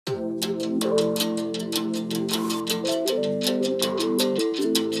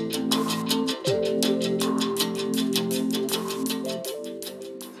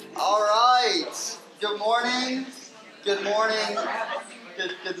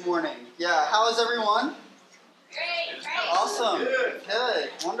Good morning. Yeah, how is everyone? Great. Awesome.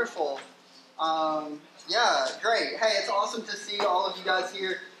 Good. Wonderful. Yeah, great. Hey, it's awesome to see all of you guys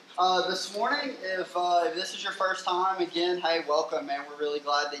here this morning. If this is your first time, again, hey, welcome, man. We're really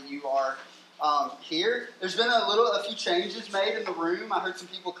glad that you are here. There's been a few changes made in the room. I heard some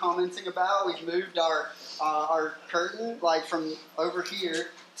people commenting about. We've moved our curtain like from over here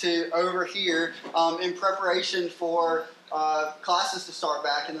to over here in preparation for classes to start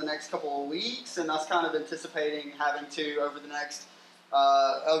back in the next couple of weeks, and us kind of anticipating having to over the next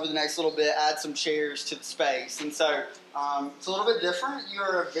little bit add some chairs to the space. And so it's a little bit different.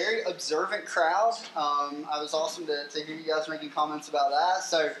 You're a very observant crowd. I was awesome to hear you guys making comments about that.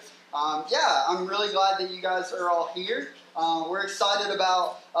 So yeah, I'm really glad that you guys are all here. We're excited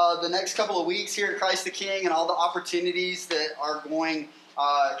about the next couple of weeks here at Christ the King and all the opportunities that are going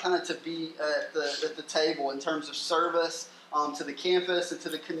kind of to be at the table in terms of service to the campus and to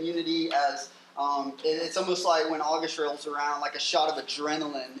the community. As it's almost like when August rolls around, like a shot of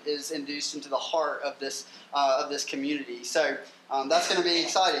adrenaline is induced into the heart of this community. So that's going to be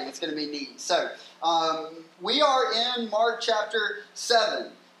exciting. It's going to be neat. So we are in Mark chapter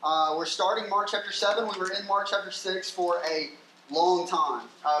 7. We're starting Mark chapter 7. We were in Mark chapter 6 for a long time.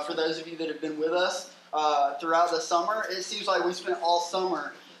 For those of you that have been with us throughout the summer, it seems like we spent all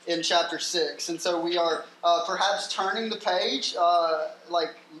summer in chapter 6. And so we are perhaps turning the page, like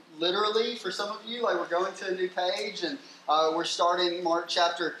literally for some of you, like we're going to a new page, and we're starting Mark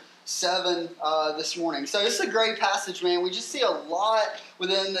chapter 7 this morning. So this is a great passage, man. We just see a lot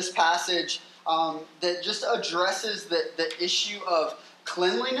within this passage that just addresses the issue of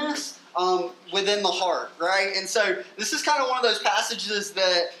cleanliness within the heart, right? And so this is kind of one of those passages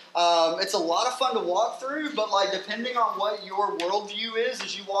that it's a lot of fun to walk through, but like depending on what your worldview is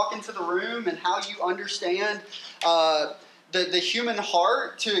as you walk into the room and how you understand the human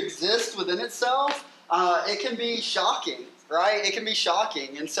heart to exist within itself, it can be shocking, right? It can be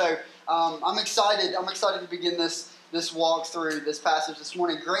shocking. And so I'm excited to begin this walk through this passage this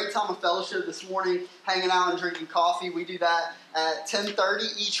morning. Great time of fellowship this morning, hanging out and drinking coffee. We do that at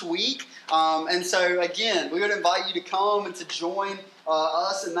 10:30 each week. And so again, we would invite you to come and to join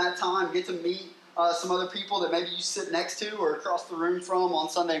us in that time, get to meet some other people that maybe you sit next to or across the room from on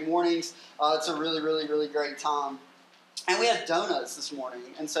Sunday mornings. It's a really, really, really great time. And we had donuts this morning,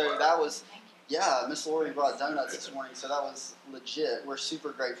 and so that was, yeah, Miss Lori brought donuts this morning, so that was legit. We're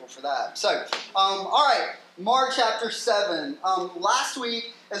super grateful for that. So, all right, Mark chapter 7. Last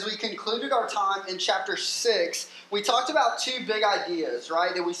week, as we concluded our time in chapter 6, we talked about two big ideas,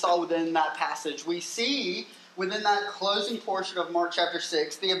 right, that we saw within that passage. We see within that closing portion of Mark chapter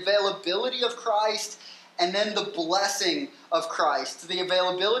 6 the availability of Christ and then the blessing of Christ. The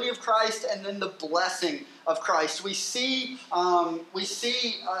availability of Christ and then the blessing of Christ. We see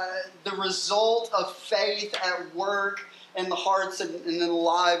the result of faith at work in the hearts and in the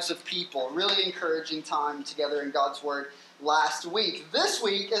lives of people. Really encouraging time together in God's Word last week. This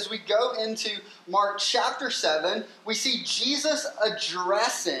week, as we go into Mark chapter 7, we see Jesus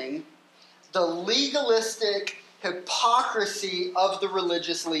addressing the legalistic hypocrisy of the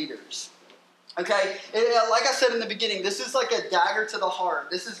religious leaders. Okay, like I said in the beginning, this is like a dagger to the heart.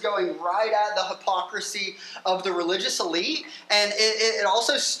 This is going right at the hypocrisy of the religious elite, and it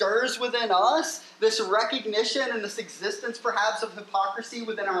also stirs within us this recognition and this existence perhaps of hypocrisy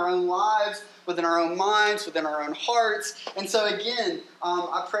within our own lives, within our own minds, within our own hearts. And so again,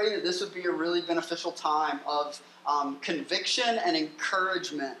 I pray that this would be a really beneficial time of conviction and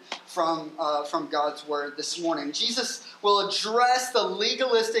encouragement from God's Word this morning. Jesus will address the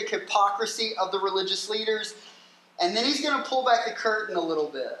legalistic hypocrisy of the religious leaders, and then he's going to pull back the curtain a little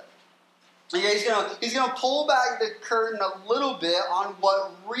bit. Yeah, he's going to pull back the curtain a little bit on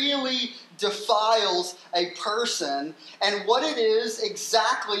what really defiles a person and what it is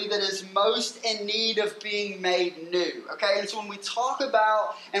exactly that is most in need of being made new. Okay, and so when we talk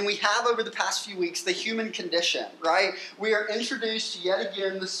about, and we have over the past few weeks, the human condition, right? We are introduced yet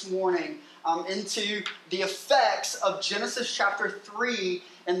again this morning into the effects of Genesis chapter 3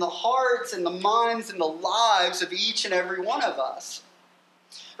 in the hearts and the minds and the lives of each and every one of us.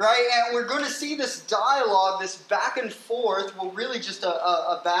 Right, and we're going to see this dialogue, this back and forth, well, really just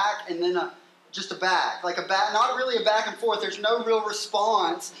a back and then just a back. Like a back, not really a back and forth. There's no real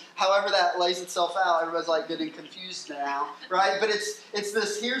response. However that lays itself out, everybody's like getting confused now, right? But it's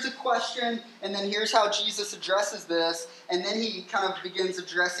this, here's a question, and then here's how Jesus addresses this, and then he kind of begins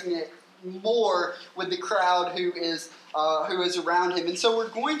addressing it more with the crowd who is around him. And so we're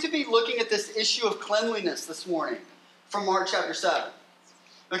going to be looking at this issue of cleanliness this morning from Mark chapter 7.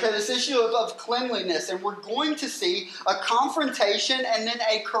 Okay, this issue of cleanliness, and we're going to see a confrontation and then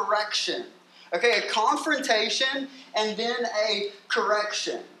a correction. Okay, a confrontation and then a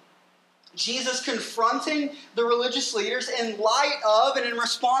correction. Jesus confronting the religious leaders in light of and in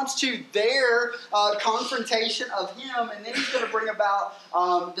response to their confrontation of him, and then he's going to bring about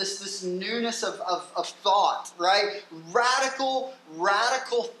this newness of thought, right? Radical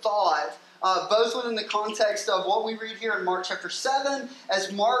thought. Both within the context of what we read here in Mark chapter 7,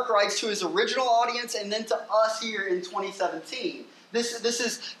 as Mark writes to his original audience, and then to us here in 2017. This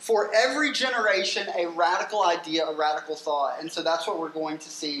is for every generation a radical idea, a radical thought. And so that's what we're going to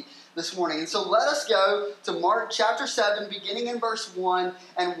see this morning. And so let us go to Mark chapter 7, beginning in verse 1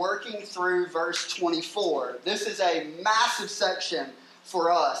 and working through verse 24. This is a massive section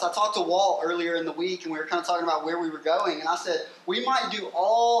for us. I talked to Walt earlier in the week, and we were kind of talking about where we were going, and I said, we might do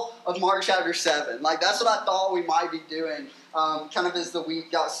all of Mark chapter 7. Like, that's what I thought we might be doing, kind of as the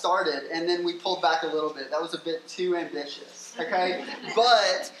week got started, and then we pulled back a little bit. That was a bit too ambitious, okay?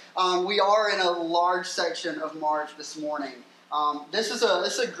 But we are in a large section of Mark this morning. This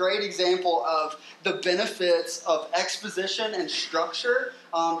is a great example of the benefits of exposition and structure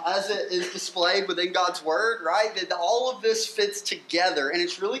as it is displayed within God's Word, right? That all of this fits together, and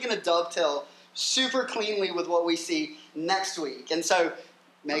it's really going to dovetail super cleanly with what we see next week. And so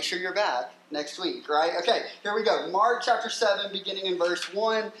make sure you're back next week, right? Okay, here we go. Mark chapter 7, beginning in verse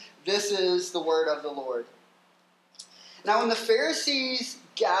 1. This is the word of the Lord. Now when the Pharisees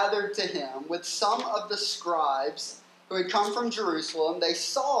gathered to him with some of the scribes who had come from Jerusalem, they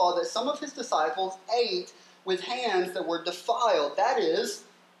saw that some of his disciples ate with hands that were defiled, that is,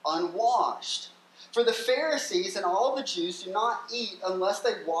 unwashed. For the Pharisees and all the Jews do not eat unless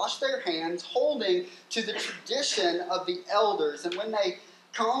they wash their hands, holding to the tradition of the elders. And when they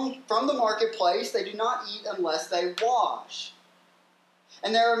come from the marketplace, they do not eat unless they wash.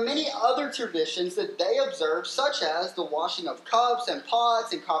 And there are many other traditions that they observe, such as the washing of cups and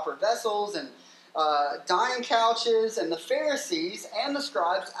pots and copper vessels and dining couches. And the Pharisees and the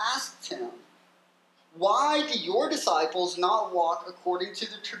scribes asked him, "Why do your disciples not walk according to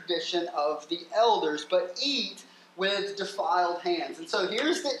the tradition of the elders, but eat with defiled hands?" And so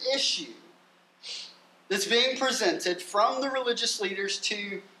here's the issue that's being presented from the religious leaders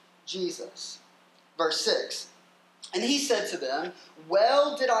to Jesus. Verse 6. And he said to them,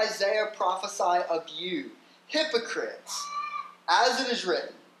 "Well did Isaiah prophesy of you, hypocrites, as it is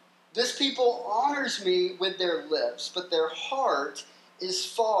written, 'This people honors me with their lips, but their heart is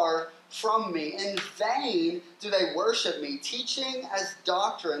far from me. In vain do they worship me, teaching as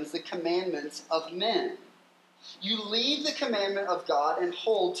doctrines the commandments of men. You leave the commandment of God and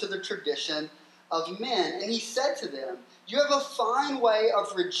hold to the tradition of men.' And he said to them, 'You have a fine way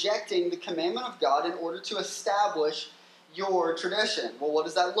of rejecting the commandment of God in order to establish your tradition.'" Well, what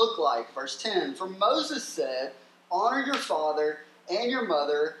does that look like? Verse 10, "For Moses said, 'Honor your father and your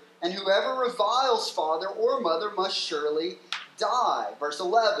mother, and whoever reviles father or mother must surely die.' Verse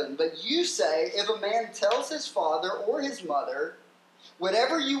 11, "But you say, if a man tells his father or his mother,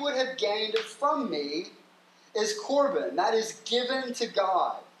 'Whatever you would have gained from me is Corban,' that is given to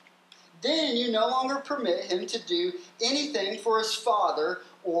God, then you no longer permit him to do anything for his father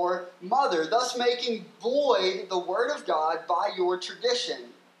or mother, thus making void the word of God by your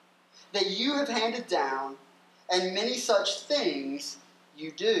tradition that you have handed down, and many such things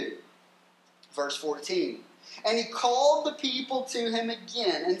you do." Verse 14, "And he called the people to him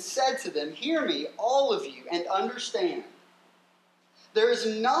again and said to them, 'Hear me, all of you, and understand. There is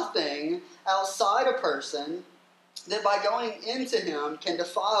nothing outside a person that by going into him can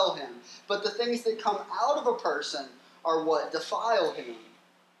defile him, but the things that come out of a person are what defile him.'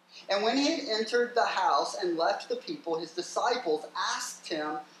 And when he had entered the house and left the people, his disciples asked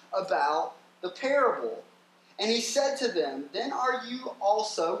him about the parable. And he said to them, 'Then are you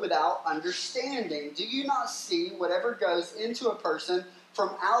also without understanding? Do you not see whatever goes into a person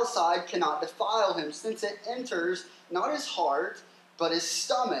from outside cannot defile him, since it enters not his heart, but his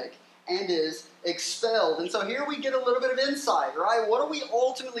stomach, and is expelled?'" And so here we get a little bit of insight, right? What are we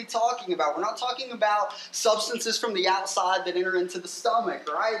ultimately talking about? We're not talking about substances from the outside that enter into the stomach,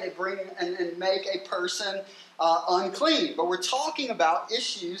 right? They bring and make a person unclean. But we're talking about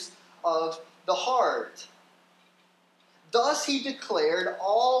issues of the heart. "Thus he declared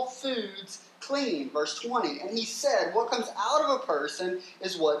all foods clean." Verse 20, "And he said, what comes out of a person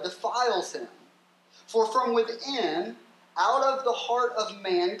is what defiles him. For from within, out of the heart of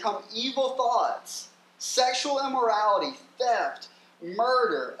man come evil thoughts, sexual immorality, theft,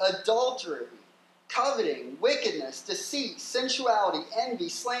 murder, adultery, coveting, wickedness, deceit, sensuality, envy,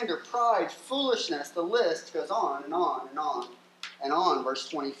 slander, pride, foolishness." The list goes on and on and on and on. Verse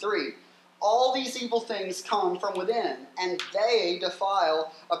 23. All these evil things come from within, and they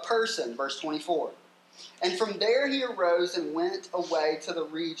defile a person. Verse 24. And from there he arose and went away to the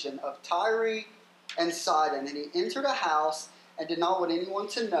region of Tyre and Sidon. And he entered a house and did not want anyone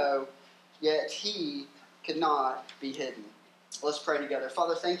to know, yet he could not be hidden. Let's pray together.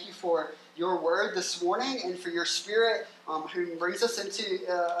 Father, thank you for your word this morning and for your Spirit who brings us into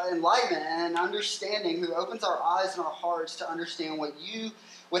enlightenment and understanding, who opens our eyes and our hearts to understand what you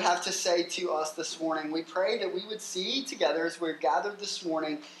would have to say to us this morning. We pray that we would see together as we're gathered this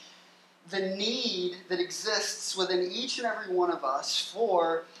morning the need that exists within each and every one of us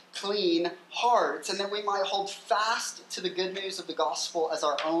for clean hearts, and that we might hold fast to the good news of the gospel as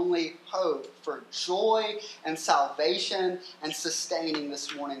our only hope for joy and salvation and sustaining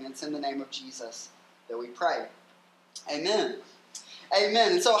this morning. It's in the name of Jesus that we pray. Amen.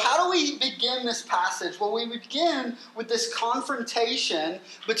 Amen. And so how do we begin this passage? Well, we begin with this confrontation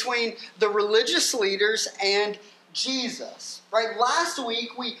between the religious leaders and Jesus. Right? Last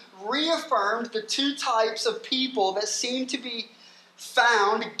week we reaffirmed the two types of people that seem to be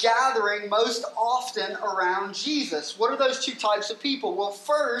found gathering most often around Jesus. What are those two types of people? Well,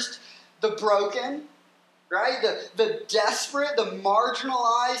 first, the broken, right? The desperate, the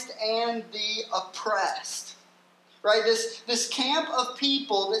marginalized, and the oppressed. Right? This camp of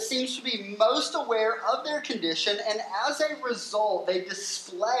people that seems to be most aware of their condition, and as a result, they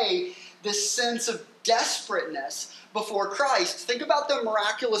display this sense of desperateness before Christ. Think about the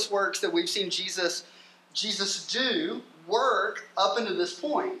miraculous works that we've seen Jesus do work up into this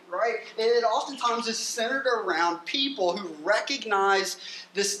point, right? It oftentimes is centered around people who recognize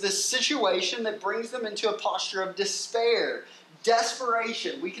this situation that brings them into a posture of despair,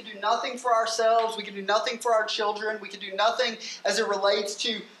 desperation. We can do nothing for ourselves. We can do nothing for our children. We can do nothing as it relates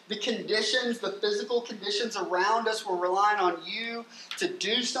to the conditions, the physical conditions around us. We're relying on you to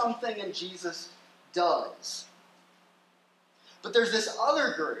do something, and Jesus does. But there's this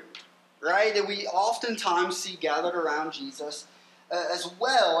other group, right, that we oftentimes see gathered around Jesus as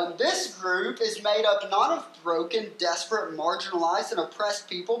well. And this group is made up not of broken, desperate, marginalized, and oppressed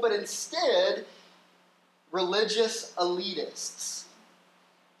people, but instead religious elitists.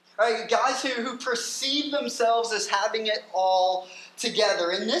 Right? Guys who perceive themselves as having it all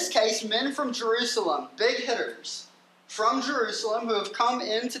together. In this case, men from Jerusalem, big hitters from Jerusalem who have come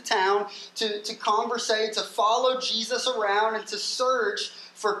into town to conversate, to follow Jesus around, and to search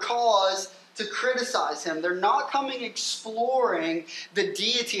for cause to criticize him. They're not coming exploring the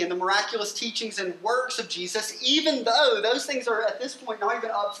deity and the miraculous teachings and works of Jesus, even though those things are at this point not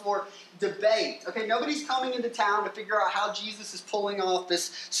even up for debate. Okay, nobody's coming into town to figure out how Jesus is pulling off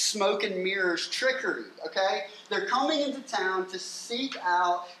this smoke and mirrors trickery. Okay, they're coming into town to seek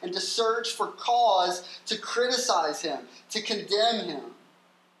out and to search for cause to criticize him, to condemn him.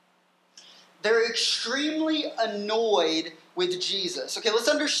 They're extremely annoyed with Jesus. Okay, let's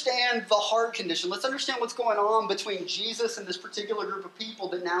understand the heart condition. Let's understand what's going on between Jesus and this particular group of people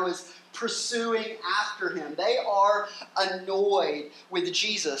that now is pursuing after him. They are annoyed with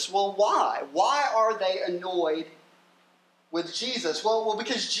Jesus. Well, why? Why are they annoyed with Jesus? Well,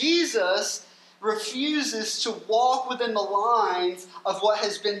 because Jesus refuses to walk within the lines of what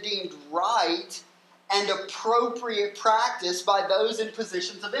has been deemed right and appropriate practice by those in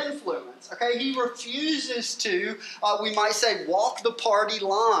positions of influence. Okay, he refuses to, we might say, walk the party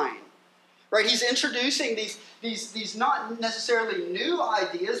line. Right? He's introducing these not necessarily new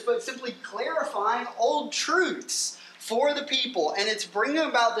ideas, but simply clarifying old truths for the people, and it's bringing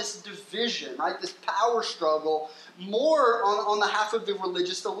about this division, right? This power struggle, more on the half of the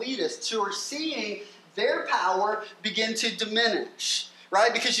religious elitists who are seeing their power begin to diminish.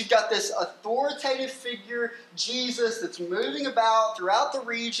 Right? Because you've got this authoritative figure, Jesus, that's moving about throughout the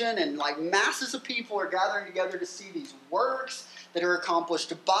region, and like masses of people are gathering together to see these works that are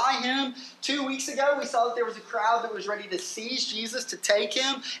accomplished by him. 2 weeks ago, we saw that there was a crowd that was ready to seize Jesus, to take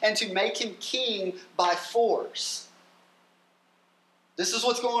him, and to make him king by force. This is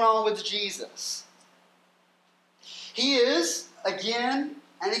what's going on with Jesus. He is, again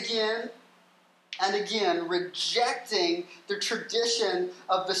and again, and again, rejecting the tradition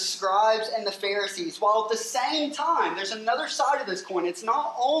of the scribes and the Pharisees, while at the same time, there's another side of this coin. It's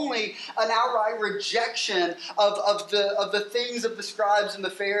not only an outright rejection of the things of the scribes and the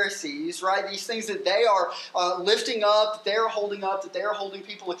Pharisees, right? These things that they are lifting up, that they're holding up, that they're holding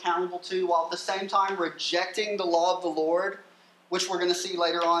people accountable to, while at the same time rejecting the law of the Lord. which we're going to see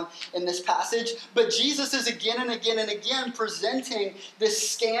later on in this passage. But Jesus is again and again and again presenting this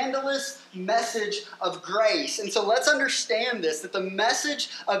scandalous message of grace. And so let's understand this, that the message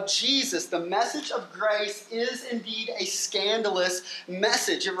of Jesus, the message of grace, is indeed a scandalous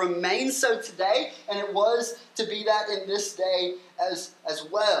message. It remains so today, and it was to be that in this day as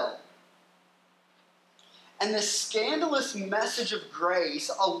well. And the scandalous message of grace,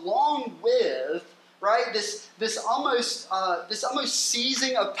 along with this almost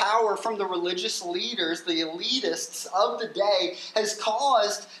seizing of power from the religious leaders, the elitists of the day, has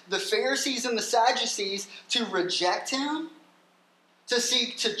caused the Pharisees and the Sadducees to reject him, to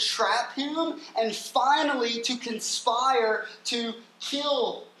seek to trap him, and finally to conspire to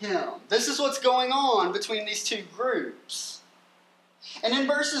kill him. This is what's going on between these two groups. And in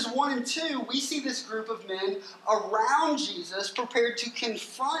verses 1 and 2, we see this group of men around Jesus prepared to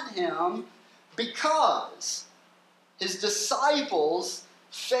confront him because his disciples'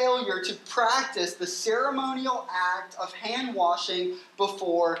 failure to practice the ceremonial act of hand washing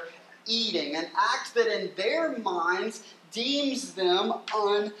before eating, an act that in their minds deems them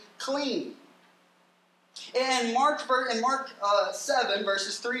unclean. In Mark 7,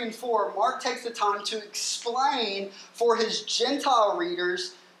 verses 3 and 4, Mark takes the time to explain for his Gentile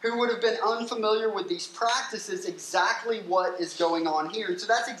readers who would have been unfamiliar with these practices exactly what is going on here. And so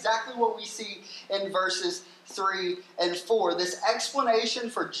that's exactly what we see in verses 3 and 4. This explanation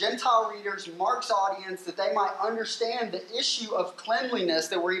for Gentile readers, Mark's audience, that they might understand the issue of cleanliness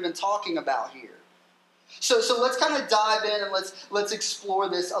that we're even talking about here. So let's kind of dive in and let's explore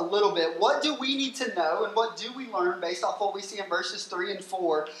this a little bit. What do we need to know and what do we learn based off what we see in verses 3 and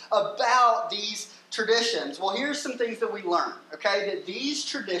 4 about these traditions? Well, here's some things that we learn, okay? That these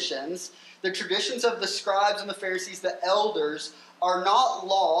traditions, the traditions of the scribes and the Pharisees, the elders, are not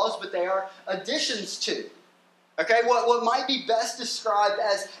laws, but they are additions to. Okay, what might be best described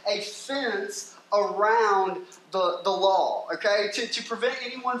as a fence around the law, okay, to prevent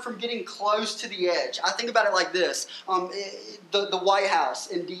anyone from getting close to the edge. I think about it like this. The White House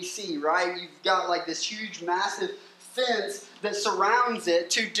in D.C., right? You've got like this huge, massive fence that surrounds it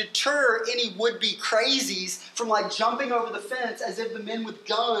to deter any would-be crazies from like jumping over the fence as if the men with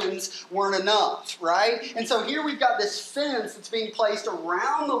guns weren't enough, right? And so here we've got this fence that's being placed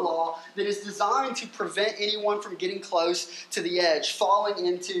around the law that is designed to prevent anyone from getting close to the edge, falling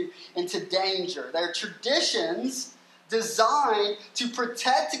into danger. They're traditions designed to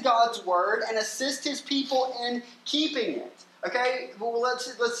protect God's word and assist his people in keeping it. Okay, well,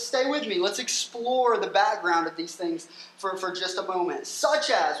 let's stay with me. Let's explore the background of these things for just a moment. Such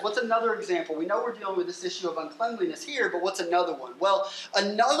as, what's another example? We know we're dealing with this issue of uncleanliness here, but what's another one? Well,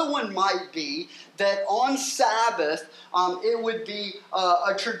 another one might be that on Sabbath, it would be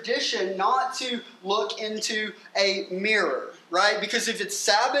a tradition not to look into a mirror, right? Because if it's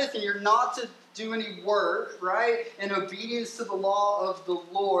Sabbath and you're not to do any work, right, in obedience to the law of the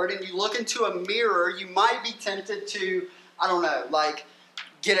Lord, and you look into a mirror, you might be tempted to, I don't know, like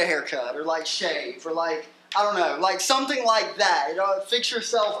get a haircut or like shave or like, I don't know, like something like that. You know, fix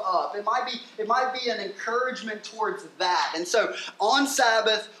yourself up. It might be an encouragement towards that. And so on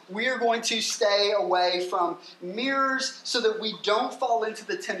Sabbath, we're going to stay away from mirrors so that we don't fall into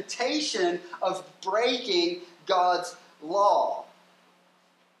the temptation of breaking God's law.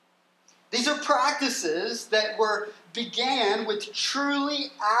 These are practices that began with truly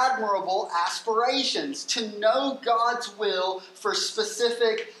admirable aspirations to know God's will for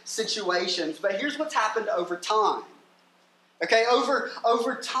specific situations. But here's what's happened over time. Okay,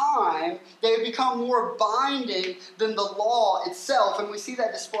 over time, they have become more binding than the law itself, and we see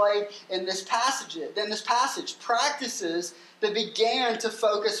that displayed in this passage. Practices that began to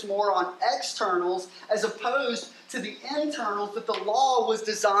focus more on externals as opposed to the internals that the law was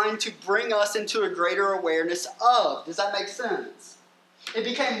designed to bring us into a greater awareness of. Does that make sense? It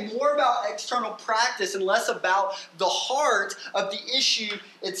became more about external practice and less about the heart of the issue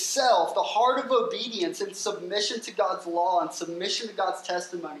itself, the heart of obedience and submission to God's law and submission to God's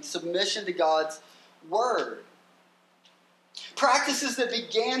testimony, submission to God's word. Practices that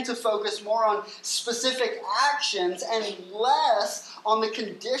began to focus more on specific actions and less on the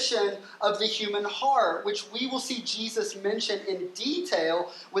condition of the human heart, which we will see Jesus mention in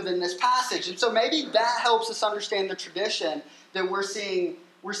detail within this passage. And so maybe that helps us understand the tradition that we're seeing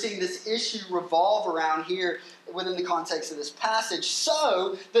this issue revolve around here within the context of this passage.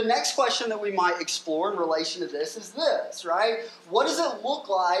 So the next question that we might explore in relation to this is this, right? What does it look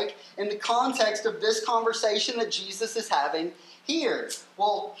like in the context of this conversation that Jesus is having here?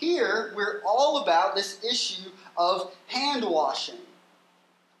 Well, here we're all about this issue of hand washing.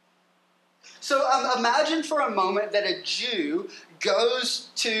 So imagine for a moment that a Jew goes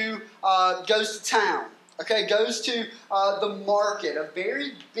to town. Okay, goes to the market, a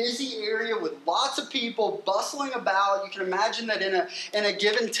very busy area with lots of people bustling about. You can imagine that in a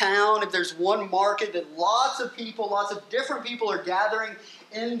given town, if there's one market, that lots of people, lots of different people are gathering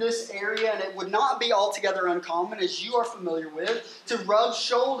in this area, and it would not be altogether uncommon, as you are familiar with, to rub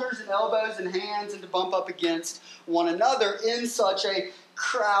shoulders and elbows and hands and to bump up against one another in such a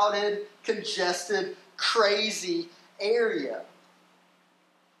crowded, congested, crazy area.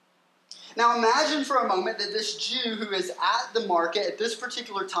 Now imagine for a moment that this Jew who is at the market at this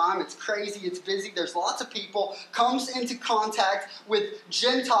particular time, it's crazy, it's busy, there's lots of people, comes into contact with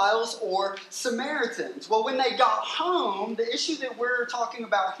Gentiles or Samaritans. Well, when they got home, the issue that we're talking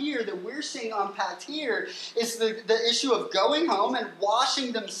about here, that we're seeing unpacked here, is the issue of going home and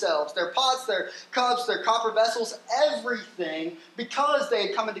washing themselves, their pots, their cups, their copper vessels, everything, because they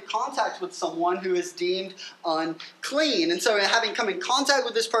had come into contact with someone who is deemed unclean. And so having come in contact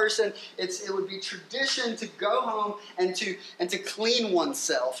with this person, it would be tradition to go home and to clean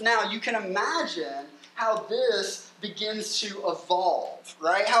oneself. Now, you can imagine how this begins to evolve,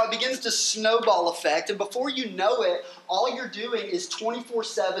 right? How it begins to snowball effect, and before you know it, all you're doing is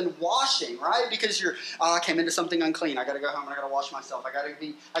 24/7 washing, right? Because I came into something unclean. I got to go home and I got to wash myself. I got to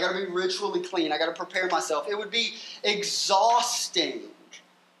be ritually clean. I got to prepare myself. It would be exhausting,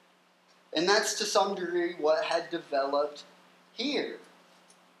 and that's to some degree what had developed here.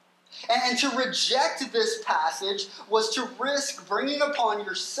 And to reject this passage was to risk bringing upon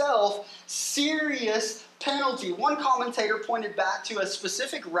yourself serious penalty. One commentator pointed back to a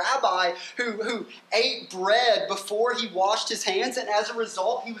specific rabbi who ate bread before he washed his hands, and as a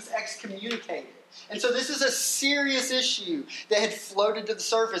result, he was excommunicated. And so this is a serious issue that had floated to the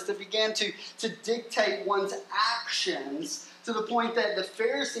surface that began to dictate one's actions, to the point that the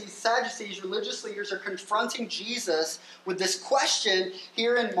Pharisees, Sadducees, religious leaders are confronting Jesus with this question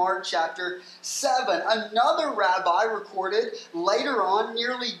here in Mark chapter 7. Another rabbi recorded later on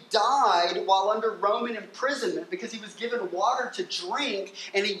nearly died while under Roman imprisonment because he was given water to drink,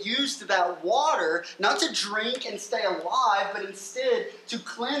 and he used that water not to drink and stay alive, but instead to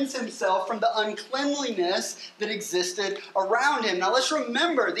cleanse himself from the uncleanliness that existed around him. Now let's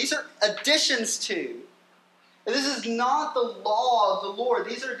remember, these are additions to. This is not the law of the Lord.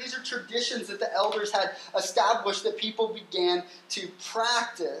 These are traditions that the elders had established that people began to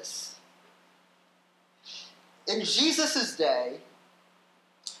practice. In Jesus' day,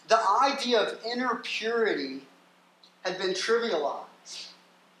 the idea of inner purity had been trivialized.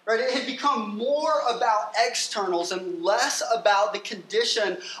 Right? It had become more about externals and less about the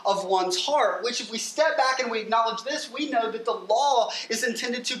condition of one's heart, which if we step back and we acknowledge this, we know that the law is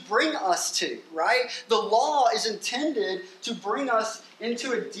intended to bring us to, right? The law is intended to bring us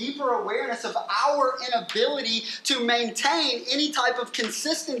into a deeper awareness of our inability to maintain any type of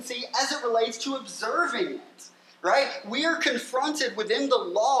consistency as it relates to observing it. Right? We are confronted within the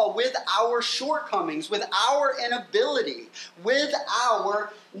law with our shortcomings, with our inability, with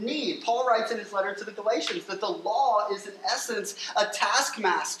our need. Paul writes in his letter to the Galatians that the law is in essence a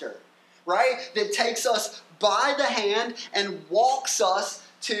taskmaster, right? That takes us by the hand and walks us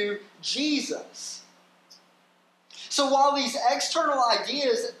to Jesus. So while these external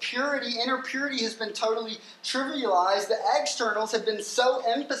ideas, purity, inner purity has been totally trivialized, the externals have been so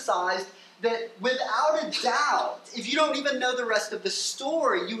emphasized that without a doubt, if you don't even know the rest of the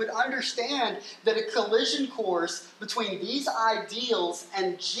story, you would understand that a collision course between these ideals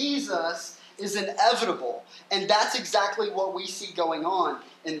and Jesus is inevitable. And that's exactly what we see going on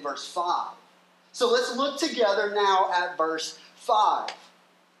in verse 5. So let's look together now at verse 5.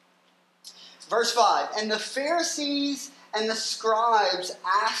 Verse 5, and the Pharisees and the scribes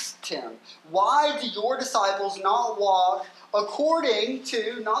asked him, why do your disciples not walk according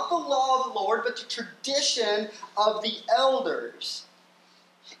to, not the law of the Lord, but the tradition of the elders,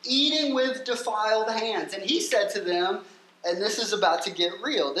 eating with defiled hands? And he said to them, and this is about to get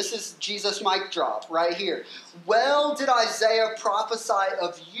real. This is Jesus' mic drop right here. Well did Isaiah prophesy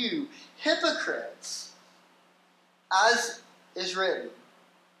of you, hypocrites, as is written.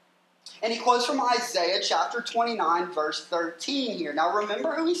 And he quotes from Isaiah chapter 29, verse 13 here. Now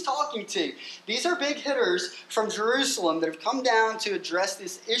remember who he's talking to. These are big hitters from Jerusalem that have come down to address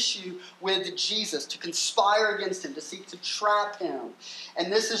this issue with Jesus, to conspire against him, to seek to trap him.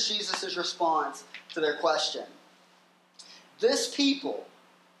 And this is Jesus' response to their question. This people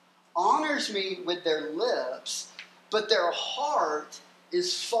honors me with their lips, but their heart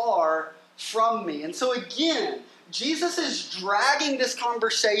is far from me. And so again, Jesus is dragging this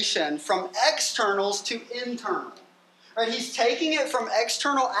conversation from externals to internal, Right? He's taking it from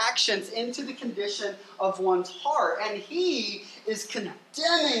external actions into the condition of one's heart. And he is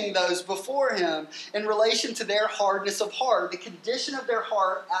condemning those before him in relation to their hardness of heart, the condition of their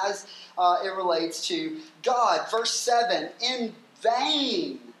heart as it relates to God. Verse 7, in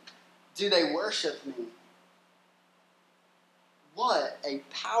vain do they worship me. What a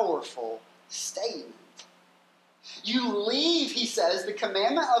powerful statement. You leave, he says, the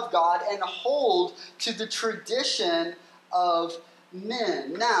commandment of God and hold to the tradition of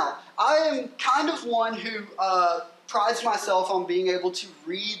men. Now, I am kind of one who prides myself on being able to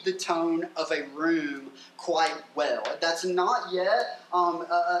read the tone of a room quite well. That's not yet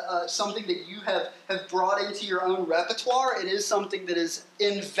something that you have brought into your own repertoire. It is something that is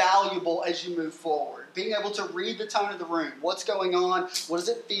invaluable as you move forward. Being able to read the tone of the room. What's going on? What does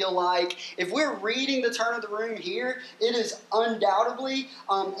it feel like? If we're reading the tone of the room here, it is undoubtedly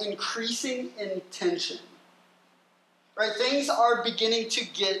increasing in tension. Right? Things are beginning to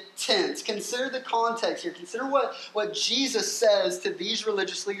get tense. Consider the context here. Consider what Jesus says to these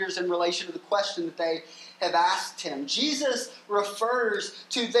religious leaders in relation to the question that they have asked him. Jesus refers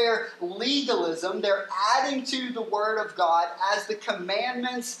to their legalism, their adding to the Word of God as the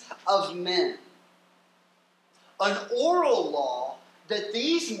commandments of men. An oral law that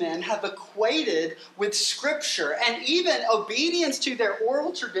these men have equated with Scripture, and even obedience to their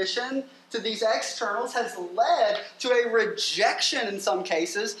oral tradition, to these externals, has led to a rejection in some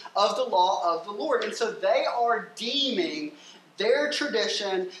cases of the law of the Lord. And so they are deeming their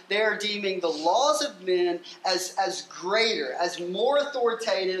tradition, they are deeming the laws of men as greater, as more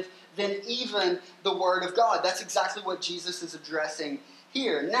authoritative than even the Word of God. That's exactly what Jesus is addressing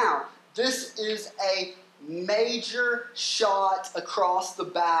here. Now, this is a major shot across the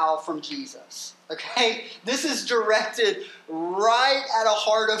bow from Jesus. Okay? This is directed right at a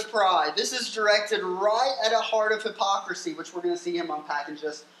heart of pride. This is directed right at a heart of hypocrisy, which we're going to see him unpack in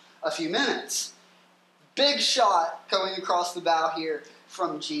just a few minutes. Big shot going across the bow here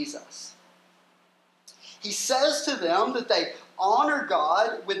from Jesus. He says to them that they honor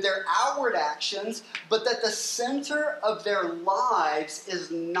God with their outward actions, but that the center of their lives is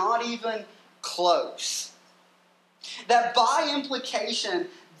not even close. That by implication,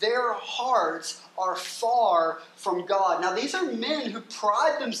 their hearts are far from God. Now, these are men who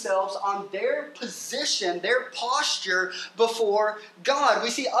pride themselves on their position, their posture before God. We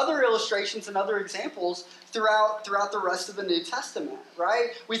see other illustrations and other examples throughout the rest of the New Testament, right?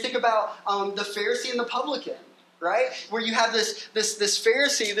 We think about the Pharisee and the publican, right? Where you have this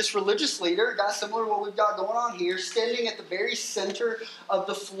Pharisee, this religious leader, a guy similar to what we've got going on here, standing at the very center of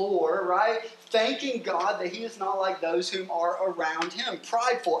the floor, right? Thanking God that he is not like those whom are around him.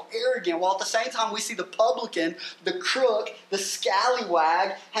 Prideful, arrogant, while at the same time we see the publican, the crook, the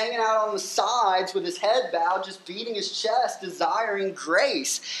scallywag, hanging out on the sides with his head bowed, just beating his chest, desiring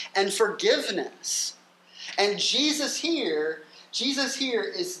grace and forgiveness. And Jesus here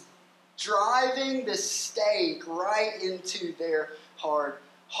is driving the stake right into their hard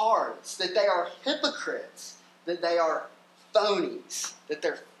hearts. That they are hypocrites. That they are phonies. That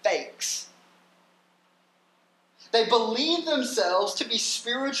they're fakes. They believe themselves to be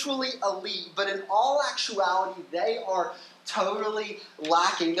spiritually elite, but in all actuality, they are totally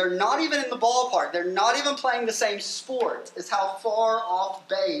lacking. They're not even in the ballpark. They're not even playing the same sport as how far off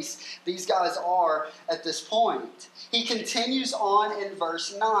base these guys are at this point. He continues on in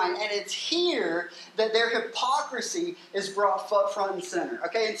verse 9, and it's here that their hypocrisy is brought front and center.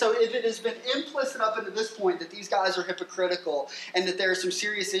 Okay, and so if it has been implicit up into this point that these guys are hypocritical and that there are some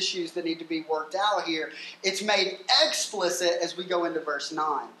serious issues that need to be worked out here, it's made explicit as we go into verse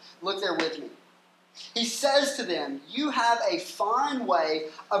 9. Look there with me. He says to them, you have a fine way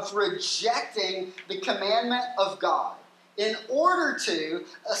of rejecting the commandment of God in order to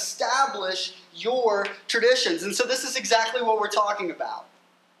establish your traditions. And so this is exactly what we're talking about.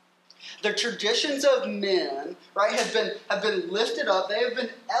 The traditions of men, right, have been lifted up. They have been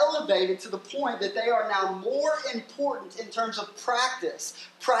elevated to the point that they are now more important in terms of practice,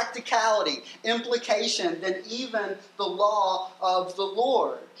 practicality, implication than even the law of the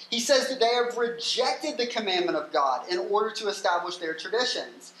Lord. He says that they have rejected the commandment of God in order to establish their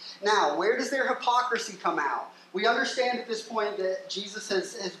traditions. Now, where does their hypocrisy come out? We understand at this point that Jesus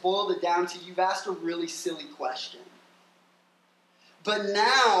has boiled it down to, you've asked a really silly question. But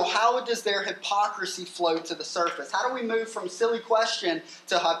now, how does their hypocrisy float to the surface? How do we move from silly question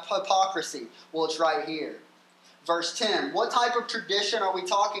to hypocrisy? Well, it's right here. Verse 10. What type of tradition are we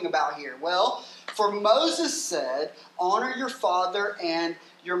talking about here? Well, for Moses said, honor your father and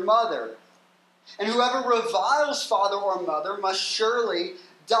your mother. And whoever reviles father or mother must surely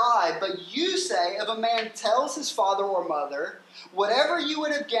die. But you say, if a man tells his father or mother, whatever you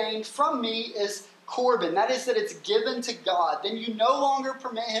would have gained from me is Corban, that is, that it's given to God, then you no longer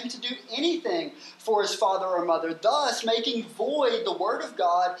permit him to do anything for his father or mother, thus making void the word of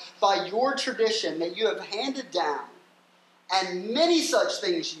God by your tradition that you have handed down. And many such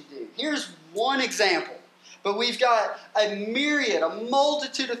things you do. Here's one example. But we've got a myriad, a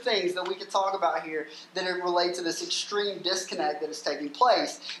multitude of things that we could talk about here that relate to this extreme disconnect that is taking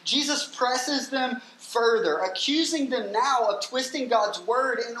place. Jesus presses them further, accusing them now of twisting God's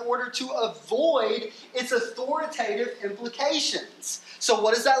word in order to avoid its authoritative implications. So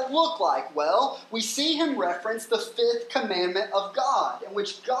what does that look like? Well, we see him reference the fifth commandment of God, in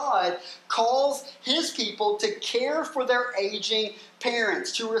which God calls his people to care for their aging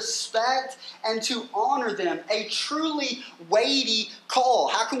parents, to respect and to honor them. A truly weighty call.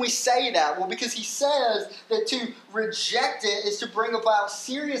 How can we say that? Well, because he says that to reject it is to bring about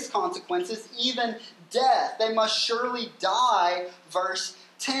serious consequences, even death. They must surely die, verse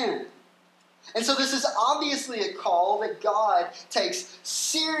 10. And so this is obviously a call that God takes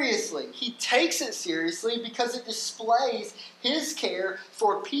seriously. He takes it seriously because it displays his care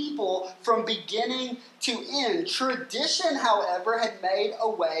for people from beginning to end. Tradition, however, had made a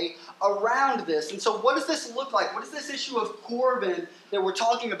way around this. And so what does this look like? What is this issue of Corban that we're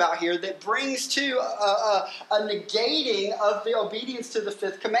talking about here that brings to a negating of the obedience to the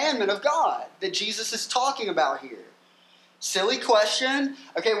fifth commandment of God that Jesus is talking about here? Silly question.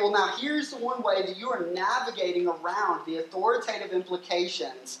 Okay, well now here's the one way that you are navigating around the authoritative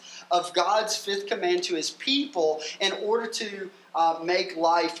implications of God's fifth command to his people in order to make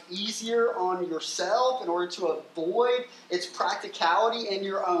life easier on yourself, in order to avoid its practicality in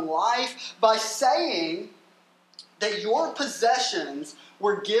your own life, by saying that your possessions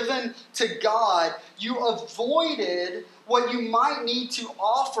were given to God. You avoided what you might need to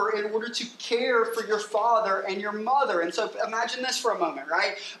offer in order to care for your father and your mother. And so imagine this for a moment,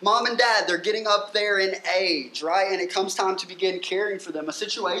 right? Mom and dad, they're getting up there in age, right? And it comes time to begin caring for them, a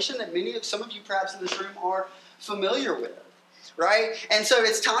situation that some of you perhaps in this room are familiar with. Right? And so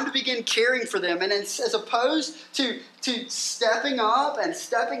it's time to begin caring for them. And as opposed to stepping up and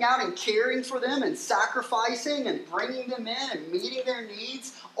stepping out and caring for them and sacrificing and bringing them in and meeting their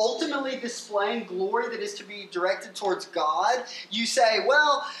needs, ultimately displaying glory that is to be directed towards God, you say,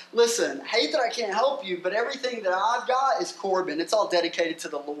 well, listen, hate that I can't help you, but everything that I've got is Corban. It's all dedicated to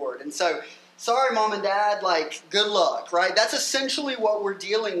the Lord. And so, sorry, Mom and Dad, good luck, right? That's essentially what we're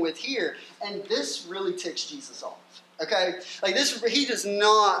dealing with here. And this really ticks Jesus off. Okay, he does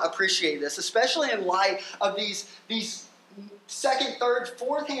not appreciate this, especially in light of these second, third,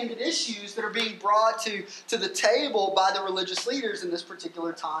 fourth-handed issues that are being brought to the table by the religious leaders in this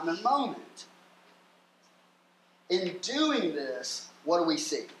particular time and moment. In doing this, what do we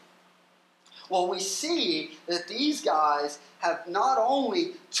see? Well, we see that these guys have not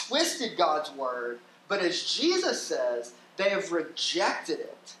only twisted God's word, but as Jesus says, they have rejected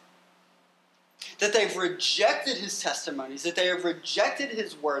it. That they've rejected his testimonies, that they have rejected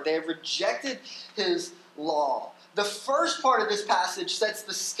his word, they have rejected his law. The first part of this passage sets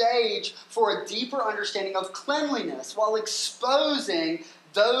the stage for a deeper understanding of cleanliness while exposing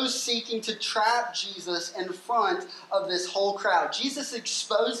those seeking to trap Jesus in front of this whole crowd. Jesus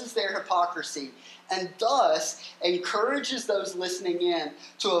exposes their hypocrisy and thus encourages those listening in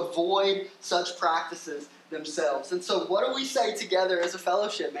to avoid such practices themselves. And so what do we say together as a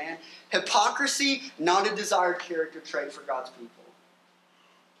fellowship, man? Hypocrisy, not a desired character trait for God's people.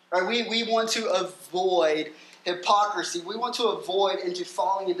 Right? We want to avoid hypocrisy. We want to avoid into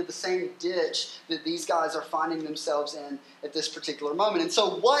falling into the same ditch that these guys are finding themselves in at this particular moment. And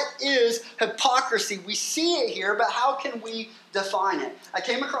so what is hypocrisy? We see it here, but how can we define it? I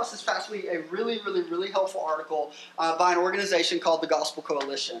came across this past week a really, really, really helpful article by an organization called the Gospel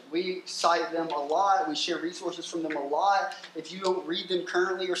Coalition. We cite them a lot. We share resources from them a lot. If you don't read them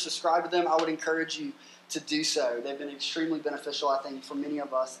currently or subscribe to them, I would encourage you to do so. They've been extremely beneficial, I think, for many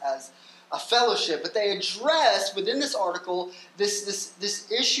of us as a fellowship. But they address within this article this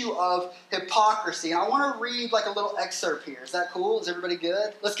issue of hypocrisy. And I want to read a little excerpt here. Is that cool? Is everybody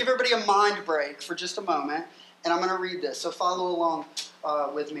good? Let's give everybody a mind break for just a moment. And I'm going to read this. So follow along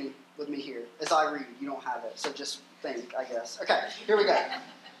with me here as I read. You don't have it, so just think, I guess. Okay, here we go.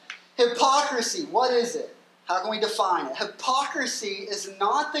 Hypocrisy, what is it? How can we define it? Hypocrisy is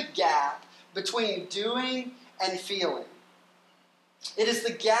not the gap between doing and feeling. It is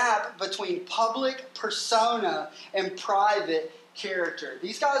the gap between public persona and private character.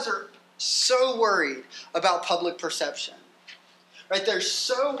 These guys are so worried about public perception. Right? They're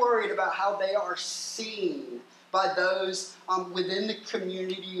so worried about how they are seen by those within the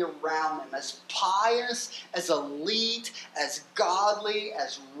community around them as pious, as elite, as godly,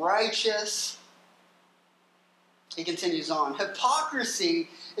 as righteous. He continues on. Hypocrisy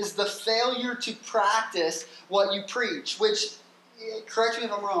is the failure to practice what you preach, which, correct me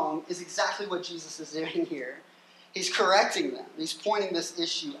if I'm wrong, is exactly what Jesus is doing here. He's correcting them. He's pointing this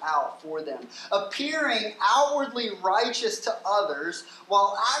issue out for them. Appearing outwardly righteous to others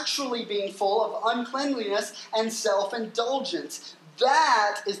while actually being full of uncleanliness and self-indulgence.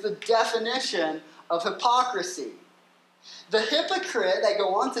 That is the definition of hypocrisy. The hypocrite, they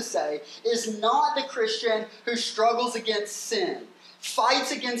go on to say, is not the Christian who struggles against sin,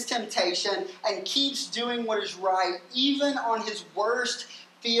 fights against temptation, and keeps doing what is right even on his worst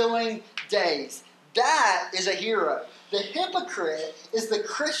feeling days. That is a hero. The hypocrite is the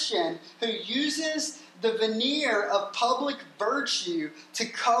Christian who uses the veneer of public virtue to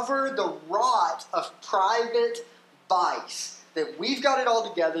cover the rot of private vice. That we've got it all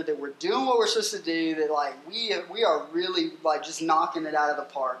together, that we're doing what we're supposed to do, that like we are really like just knocking it out of the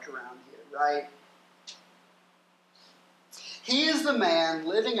park around here, right? He is the man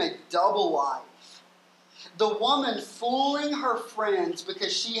living a double life. The woman fooling her friends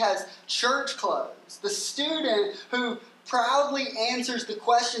because she has church clothes. The student who proudly answers the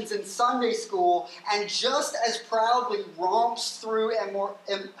questions in Sunday school and just as proudly romps through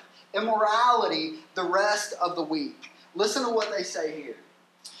immorality the rest of the week. Listen to what they say here.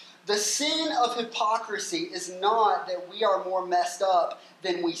 The sin of hypocrisy is not that we are more messed up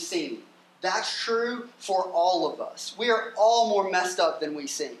than we seem. That's true for all of us. We are all more messed up than we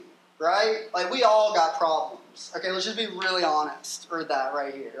seem, right? Like, we all got problems. Okay, let's just be really honest with that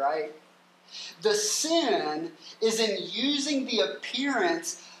right here, right? The sin is in using the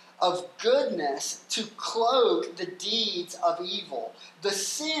appearance of goodness to cloak the deeds of evil. The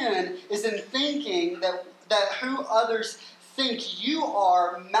sin is in thinking that who others think you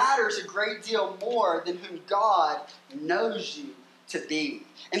are matters a great deal more than whom God knows you to be.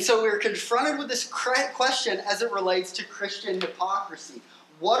 And so we're confronted with this question as it relates to Christian hypocrisy.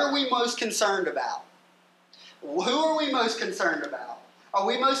 What are we most concerned about? Who are we most concerned about? Are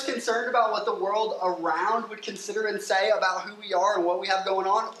we most concerned about what the world around would consider and say about who we are and what we have going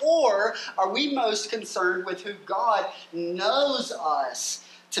on? Or are we most concerned with who God knows us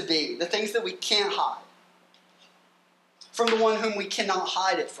to be? The things that we can't hide. From the one whom we cannot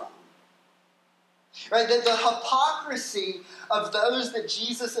hide it from. Right? The hypocrisy of those that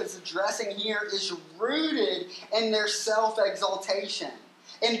Jesus is addressing here is rooted in their self-exaltation,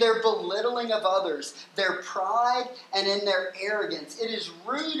 in their belittling of others, their pride, and in their arrogance. It is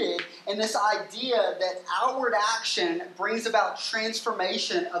rooted in this idea that outward action brings about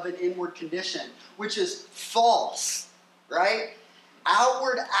transformation of an inward condition, which is false, right?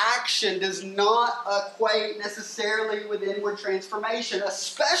 Outward action does not equate necessarily with inward transformation,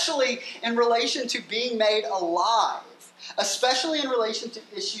 especially in relation to being made alive, especially in relation to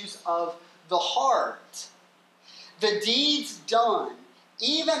issues of the heart. The deeds done,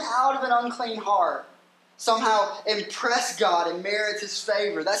 even out of an unclean heart, somehow impress God and merit His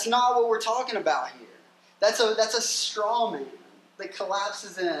favor. That's not what we're talking about here. That's a straw man that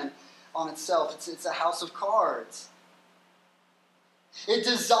collapses in on itself. It's a house of cards. It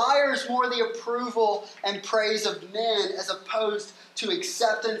desires more the approval and praise of men as opposed to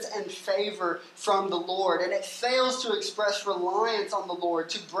acceptance and favor from the Lord. And it fails to express reliance on the Lord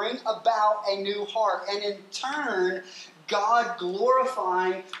to bring about a new heart and in turn, God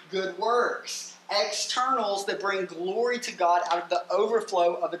glorifying good works. Externals that bring glory to God out of the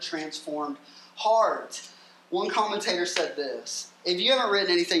overflow of a transformed heart. One commentator said this. If you haven't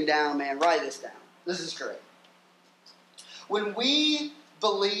written anything down, man, write this down. This is great. When we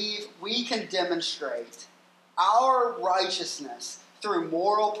believe we can demonstrate our righteousness through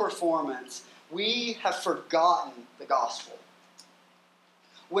moral performance, we have forgotten the gospel.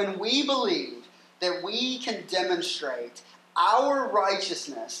 When we believe that we can demonstrate our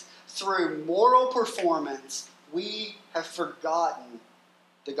righteousness through moral performance, we have forgotten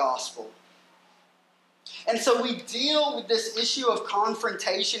the gospel. And so we deal with this issue of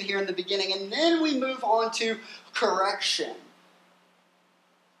confrontation here in the beginning, and then we move on to correction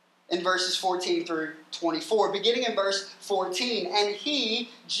in verses 14 through 24. Beginning in verse 14, and he,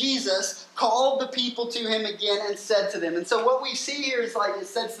 Jesus, called the people to him again and said to them. And so what we see here is like it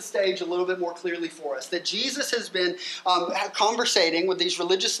sets the stage a little bit more clearly for us. That Jesus has been conversating with these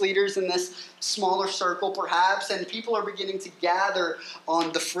religious leaders in this smaller circle perhaps, and people are beginning to gather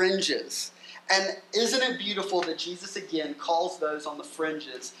on the fringes. And isn't it beautiful that Jesus again calls those on the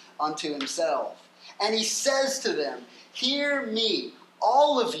fringes unto himself? And he says to them, hear me,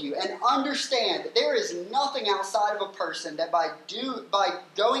 all of you, and understand that there is nothing outside of a person that by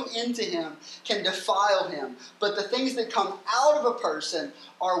going into him can defile him. But the things that come out of a person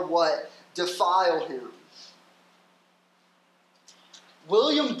are what defile him.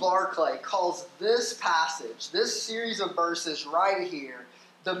 William Barclay calls this passage, this series of verses right here,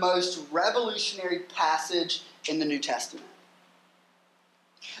 the most revolutionary passage in the New Testament.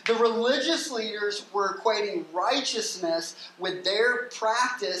 The religious leaders were equating righteousness with their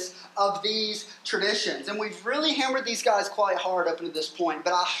practice of these traditions. And we've really hammered these guys quite hard up until this point.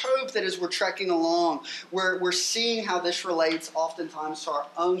 But I hope that as we're trekking along, we're seeing how this relates oftentimes to our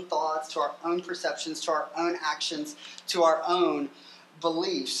own thoughts, to our own perceptions, to our own actions, to our own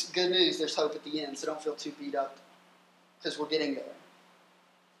beliefs. Good news, there's hope at the end, so don't feel too beat up because we're getting there.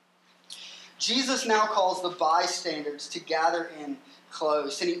 Jesus now calls the bystanders to gather in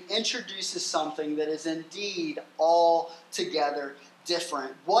close, and he introduces something that is indeed altogether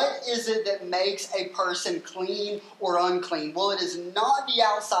different. What is it that makes a person clean or unclean? Well, it is not the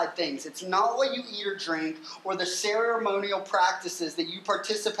outside things. It's not what you eat or drink or the ceremonial practices that you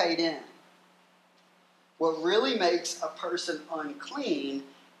participate in. What really makes a person unclean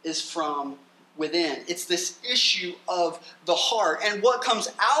is from within. It's this issue of the heart. And what comes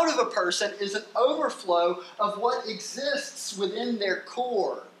out of a person is an overflow of what exists within their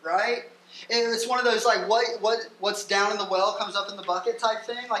core, right? And it's one of those like what's down in the well comes up in the bucket type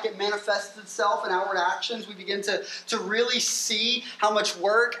thing. Like it manifests itself in outward actions. We begin to really see how much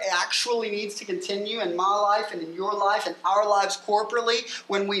work actually needs to continue in my life and in your life and our lives corporately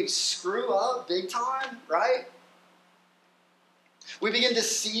when we screw up big time, right? We begin to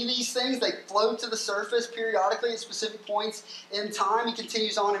see these things. They float to the surface periodically at specific points in time. He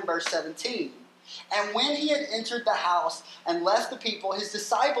continues on in verse 17. And when he had entered the house and left the people, his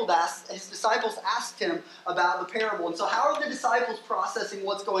disciples asked him about the parable. And so how are the disciples processing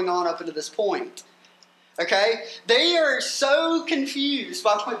what's going on up until this point? Okay? They are so confused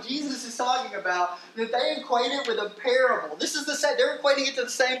by what Jesus is talking about that they equate it with a parable. They're equating it to the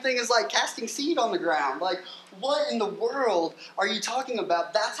same thing as like casting seed on the ground. Like, what in the world are you talking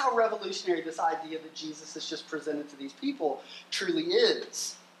about? That's how revolutionary this idea that Jesus has just presented to these people truly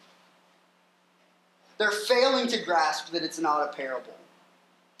is. They're failing to grasp that it's not a parable.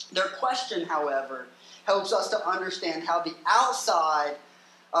 Their question, however, helps us to understand how the outside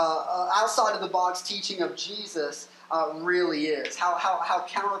of the box teaching of Jesus really is, how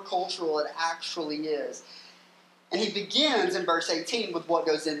countercultural it actually is. And he begins in verse 18 with what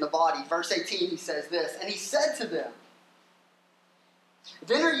goes in the body. Verse 18, he says this, and he said to them,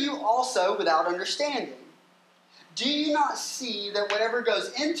 "Then are you also without understanding? Do you not see that whatever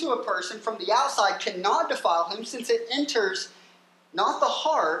goes into a person from the outside cannot defile him, since it enters not the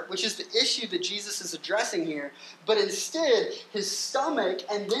heart," which is the issue that Jesus is addressing here, "but instead his stomach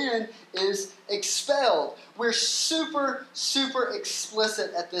and then is expelled." We're super, super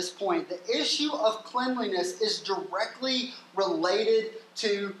explicit at this point. The issue of cleanliness is directly related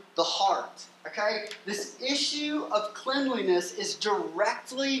to the heart. Okay? This issue of cleanliness is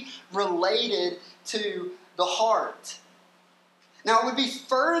directly related to the heart. Now, it would be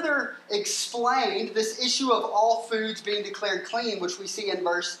further explained, this issue of all foods being declared clean, which we see in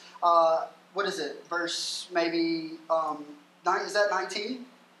verse, Verse maybe, is that 19?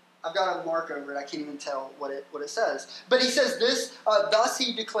 I've got a mark over it. I can't even tell what it says. But he says this, thus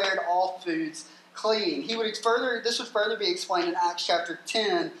he declared all foods clean. This would further be explained in Acts chapter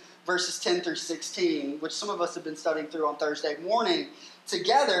 10, verses 10 through 16, which some of us have been studying through on Thursday morning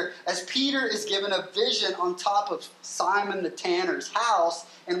together, as Peter is given a vision on top of Simon the tanner's house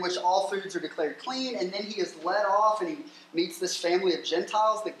in which all foods are declared clean, and then he is led off and he meets this family of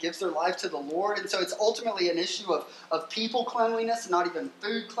Gentiles that gives their life to the Lord. And so it's ultimately an issue of people cleanliness, not even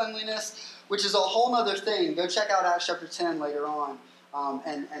food cleanliness, which is a whole other thing. Go check out Acts chapter 10 later on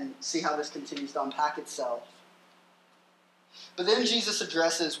and see how this continues to unpack itself. But then Jesus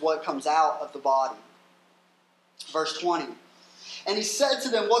addresses what comes out of the body. Verse 20. And he said to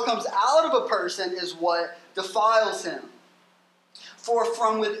them, what comes out of a person is what defiles him. For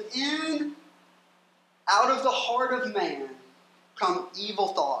from within, out of the heart of man, come evil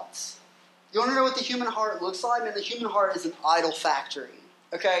thoughts. You want to know what the human heart looks like? Man, the human heart is an idol factory.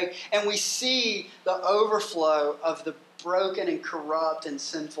 Okay? And we see the overflow of the broken and corrupt and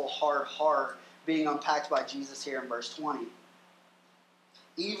sinful hard heart being unpacked by Jesus here in verse 20.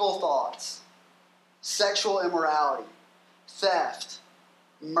 Evil thoughts, sexual immorality, theft,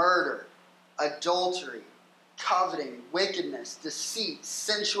 murder, adultery, coveting, wickedness, deceit,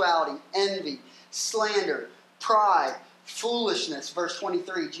 sensuality, envy, slander, pride, foolishness. Verse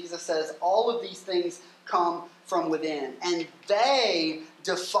 23, Jesus says, all of these things come from within, and they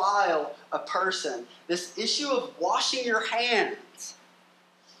defile a person. This issue of washing your hands,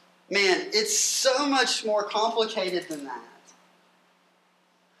 man, it's so much more complicated than that.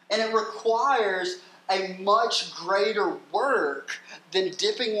 And it requires a much greater work than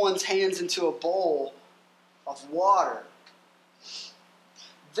dipping one's hands into a bowl of water.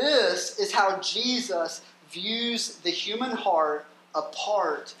 This is how Jesus views the human heart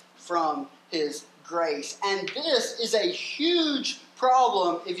apart from his grace. And this is a huge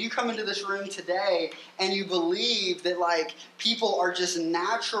problem if you come into this room today and you believe that people are just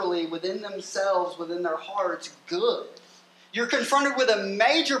naturally within themselves, within their hearts, good. You're confronted with a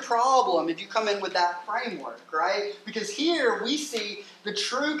major problem if you come in with that framework, right? Because here we see the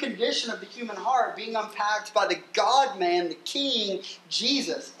true condition of the human heart being unpacked by the God-man, the King,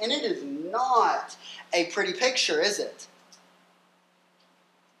 Jesus. And it is not a pretty picture, is it?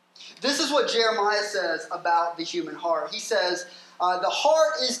 This is what Jeremiah says about the human heart. He says, the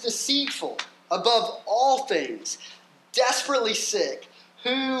heart is deceitful above all things, desperately sick.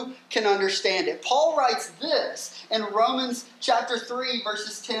 Who can understand it? Paul writes this in Romans chapter 3,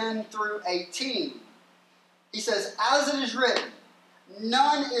 verses 10 through 18. He says, as it is written,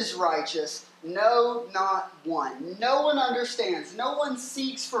 none is righteous, no, not one. No one understands. No one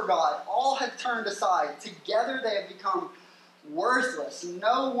seeks for God. All have turned aside. Together they have become worthless.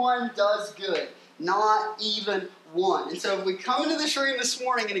 No one does good, not even one. And so if we come into this room this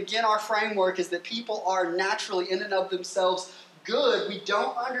morning, and again our framework is that people are naturally in and of themselves good, we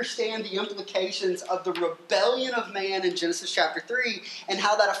don't understand the implications of the rebellion of man in Genesis chapter 3 and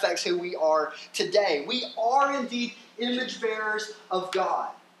how that affects who we are today. We are indeed image bearers of God,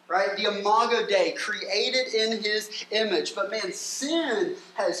 right? The Imago Dei, created in his image. But man, sin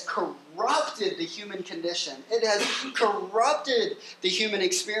has corrupted the human condition. It has corrupted the human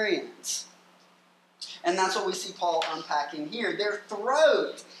experience. And that's what we see Paul unpacking here. Their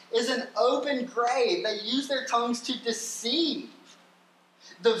throat is an open grave. They use their tongues to deceive.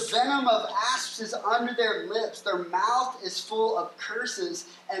 The venom of asps is under their lips. Their mouth is full of curses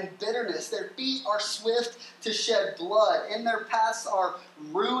and bitterness. Their feet are swift to shed blood. In their paths are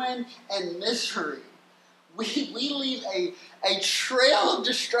ruin and misery. We leave a trail of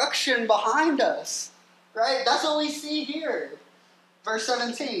destruction behind us. Right? That's what we see here. Verse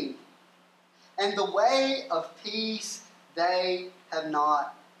 17. And the way of peace they have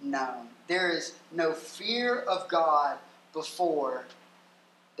not known. There is no fear of God before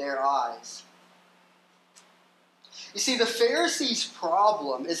their eyes. You see, the Pharisees'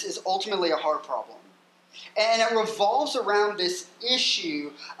 problem is ultimately a heart problem. And it revolves around this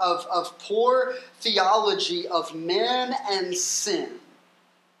issue of poor theology of men and sin.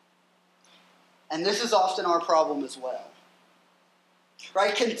 And this is often our problem as well.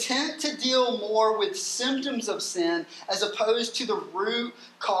 Right? Content to deal more with symptoms of sin as opposed to the root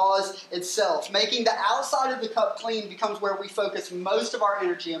cause itself. Making the outside of the cup clean becomes where we focus most of our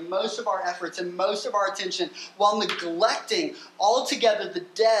energy and most of our efforts and most of our attention, while neglecting altogether the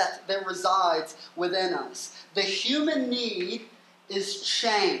death that resides within us. The human need is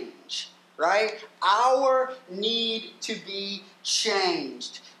change, right? Our need to be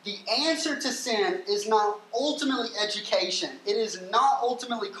changed. The answer to sin is not ultimately education. It is not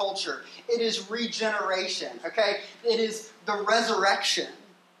ultimately culture. It is regeneration, okay? It is the resurrection,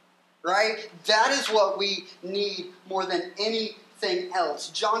 right? That is what we need more than anything else.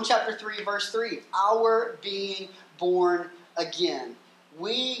 John chapter 3, verse 3, our being born again.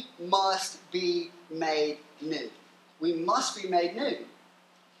 We must be made new. We must be made new.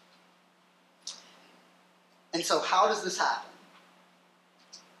 And so how does this happen?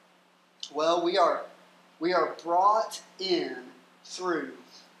 Well, we are brought in through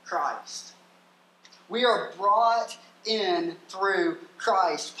Christ. We are brought in through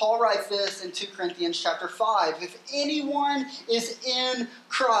Christ. Paul writes this in 2 Corinthians chapter 5. If anyone is in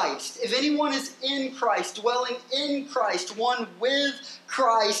Christ, if anyone is in Christ, dwelling in Christ, one with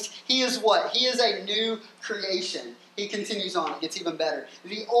Christ, he is what? He is a new creation. He continues on. It gets even better.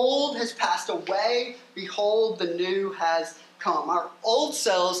 The old has passed away. Behold, the new has come. Our old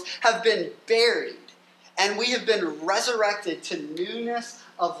selves have been buried, and we have been resurrected to newness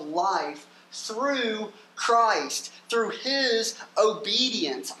of life through Christ, through his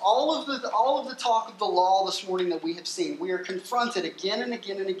obedience. All of the talk of the law this morning that we have seen, we are confronted again and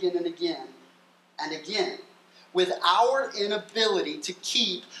again and again and again and again with our inability to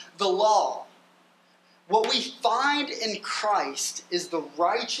keep the law. What we find in Christ is the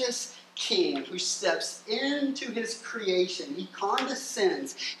righteous king who steps into his creation. He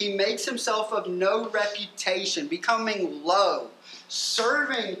condescends. He makes himself of no reputation, becoming low,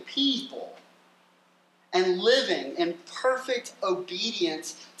 serving people, and living in perfect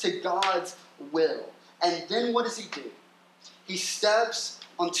obedience to God's will. And then what does he do? He steps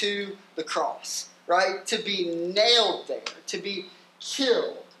onto the cross, right? To be nailed there, to be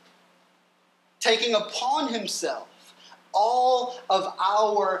killed, taking upon himself all of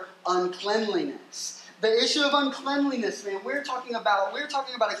our uncleanliness. The issue of uncleanliness, man, we're talking about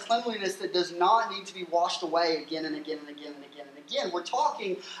a cleanliness that does not need to be washed away again and again and again and again and again. We're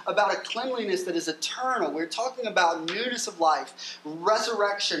talking about a cleanliness that is eternal. We're talking about newness of life,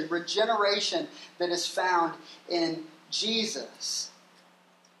 resurrection, regeneration that is found in Jesus.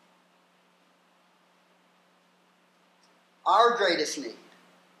 Our greatest need,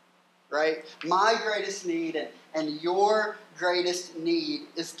 right? My greatest need and your greatest need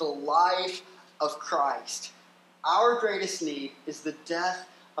is the life of Christ. Our greatest need is the death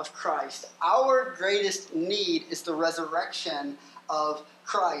of Christ. Our greatest need is the resurrection of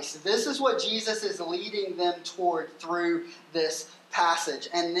Christ. This is what Jesus is leading them toward through this passage.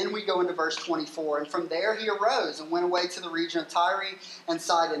 And then we go into verse 24. And from there he arose and went away to the region of Tyre and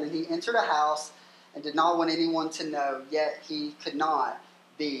Sidon. And he entered a house and did not want anyone to know, yet he could not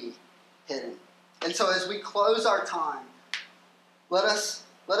be hidden. And so as we close our time, let us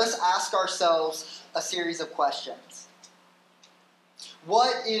ask ourselves a series of questions.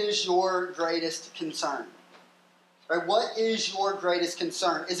 What is your greatest concern? Right? What is your greatest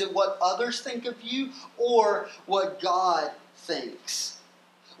concern? Is it what others think of you or what God thinks?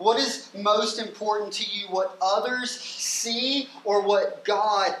 What is most important to you, what others see or what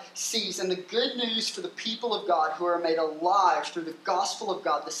God sees? And the good news for the people of God who are made alive through the gospel of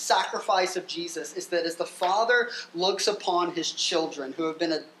God, the sacrifice of Jesus, is that as the Father looks upon his children who have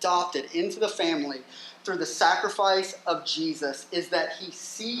been adopted into the family through the sacrifice of Jesus, is that he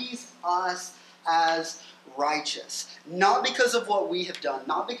sees us as righteous. Not because of what we have done,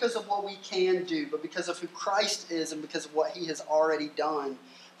 not because of what we can do, but because of who Christ is and because of what he has already done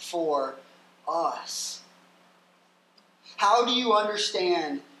for us. How do you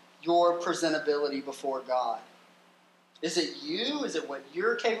understand your presentability before God? Is it you? Is it what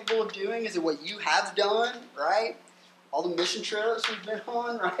you're capable of doing? Is it what you have done, right? All the mission trips we've been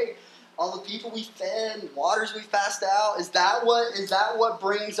on, right? All the people we fed, waters we've passed out. Is that what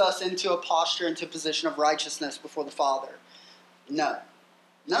brings us into a posture, into a position of righteousness before the Father? No,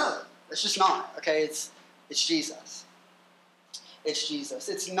 it's just not. Okay, it's Jesus. It's Jesus.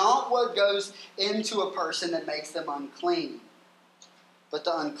 It's not what goes into a person that makes them unclean, but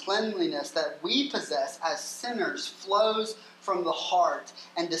the uncleanliness that we possess as sinners flows from the heart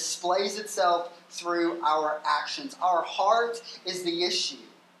and displays itself through our actions. Our heart is the issue.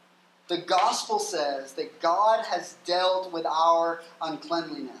 The gospel says that God has dealt with our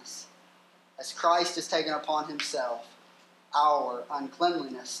uncleanliness as Christ has taken upon himself our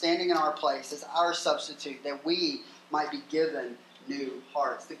uncleanliness, standing in our place as our substitute, that we might be given new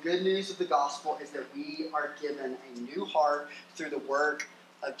hearts. The good news of the gospel is that we are given a new heart through the work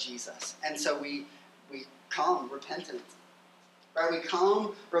of Jesus. And so we come repentant. Right? We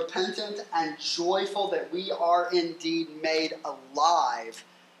come repentant and joyful that we are indeed made alive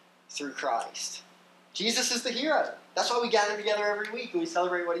through Christ. Jesus is the hero. That's why we gather together every week and we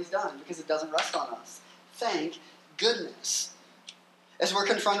celebrate what he's done, because it doesn't rest on us. Thank goodness. As we're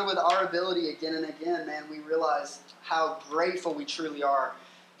confronted with our ability again and again, man, we realize how grateful we truly are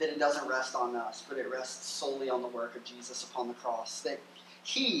that it doesn't rest on us, but it rests solely on the work of Jesus upon the cross. That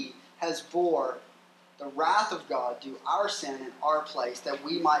he has bore the wrath of God due our sin in our place, that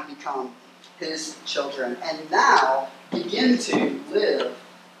we might become his children, and now begin to live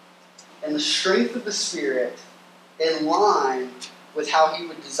in the strength of the Spirit in line with how he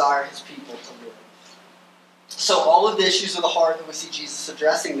would desire his people to live. So all of the issues of the heart that we see Jesus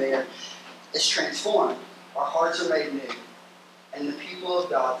addressing there is transformed. Our hearts are made new. And the people of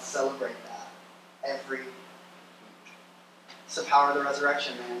God celebrate that every week. It's the power of the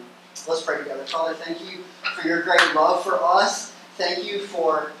resurrection, man. Let's pray together. Father, thank you for your great love for us. Thank you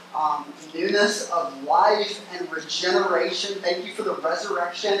for newness of life and regeneration. Thank you for the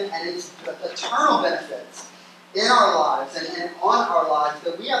resurrection and its eternal benefits in our lives and on our lives,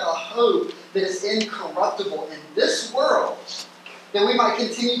 that we have a hope that is incorruptible in this world, that we might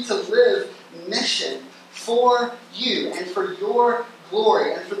continue to live mission for you and for your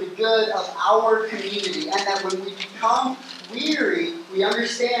glory and for the good of our community, and that when we become weary, we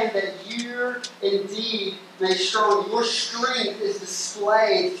understand that you're indeed made strong. Your strength is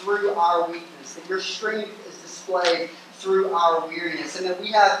displayed through our weakness, that your strength is displayed through our weariness, and that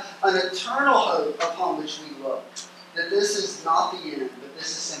we have an eternal hope upon which we look. That this is not the end, but this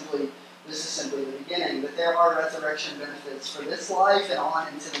is simply the beginning. That there are resurrection benefits for this life and on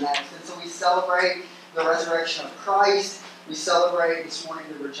into the next. And so we celebrate the resurrection of Christ. We celebrate this morning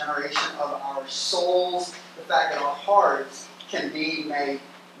the regeneration of our souls, the fact that our hearts can be made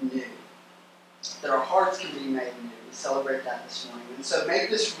new. That our hearts can be made new. We celebrate that this morning. And so make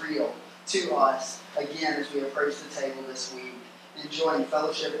this real to us, again, as we approach the table this week, enjoying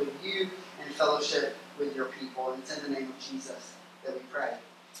fellowship with you and fellowship with your people. And it's in the name of Jesus that we pray.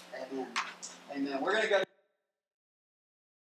 Amen. Amen. We're going to go